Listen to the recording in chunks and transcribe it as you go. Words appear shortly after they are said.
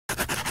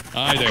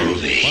Hi there.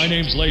 My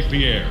name's Leif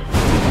Pierre.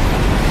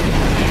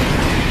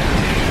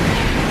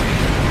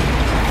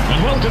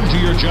 And welcome to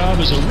your job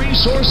as a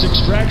resource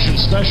extraction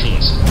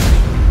specialist.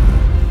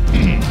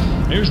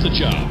 Here's the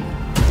job.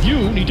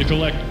 You need to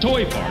collect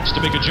toy parts to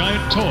make a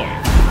giant toy.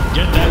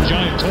 Get that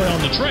giant toy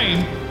on the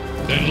train,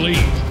 then leave.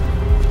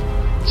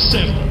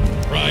 Simple,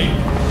 right?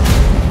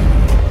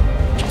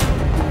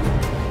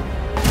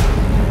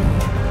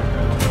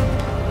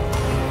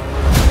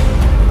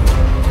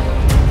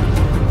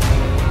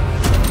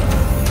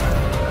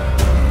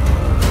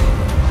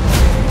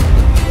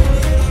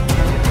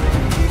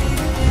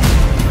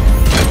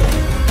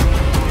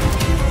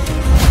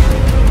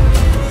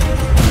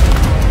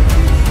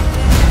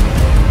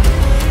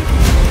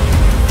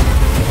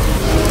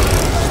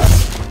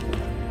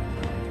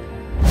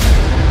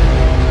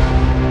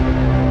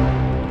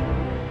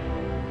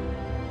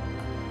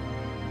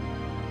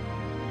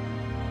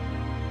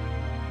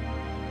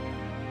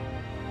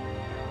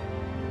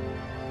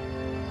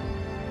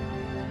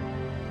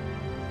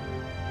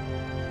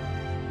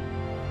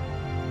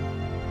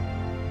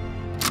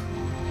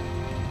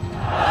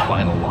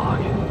 Final log.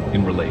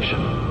 In relation,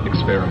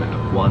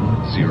 experiment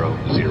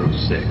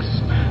 1006.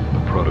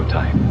 The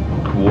prototype.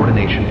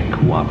 Coordination and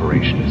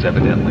cooperation is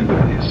evidently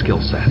within his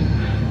skill set,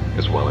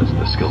 as well as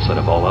the skill set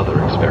of all other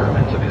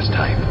experiments of his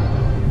type.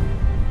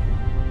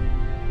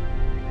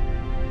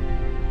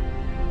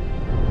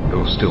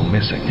 Though still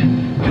missing,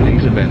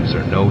 today's events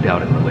are no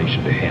doubt in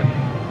relation to him.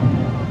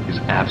 His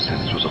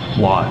absence was a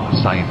flaw in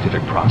the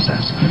scientific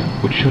process,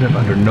 which should have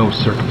under no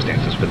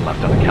circumstances been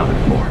left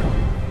unaccounted for.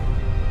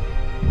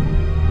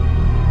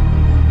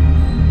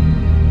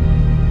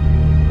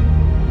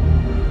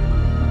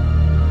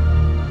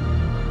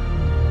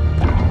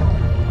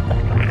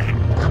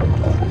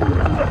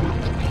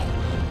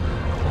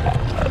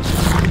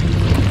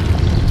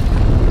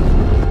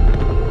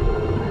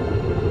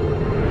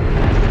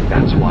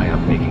 That's why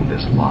I'm making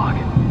this log,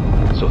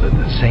 so that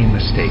the same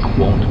mistake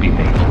won't be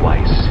made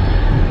twice.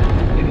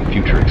 Any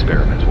future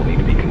experiments will need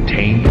to be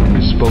contained and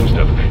disposed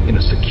of in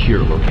a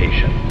secure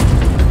location.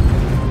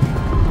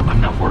 I'm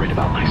not worried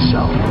about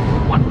myself.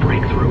 One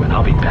breakthrough and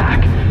I'll be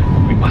back.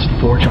 We must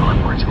forge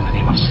onwards in the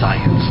name of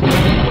science.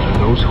 Whether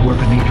those who are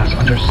beneath us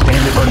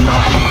understand it or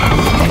not, I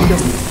will end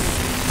up...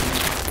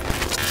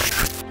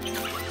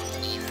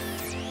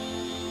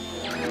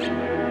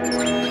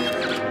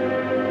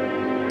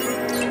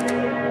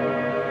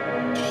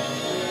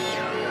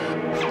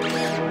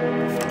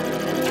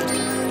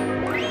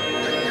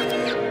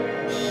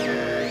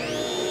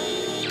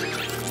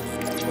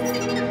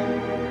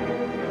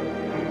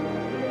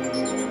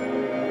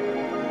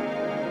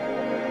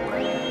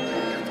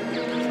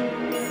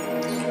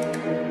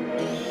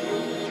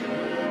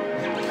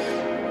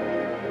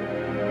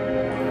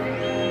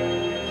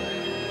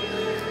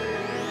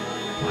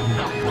 I'm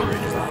not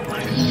worried about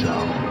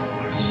myself.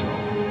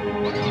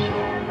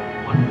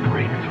 One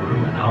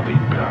breakthrough and I'll be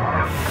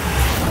back.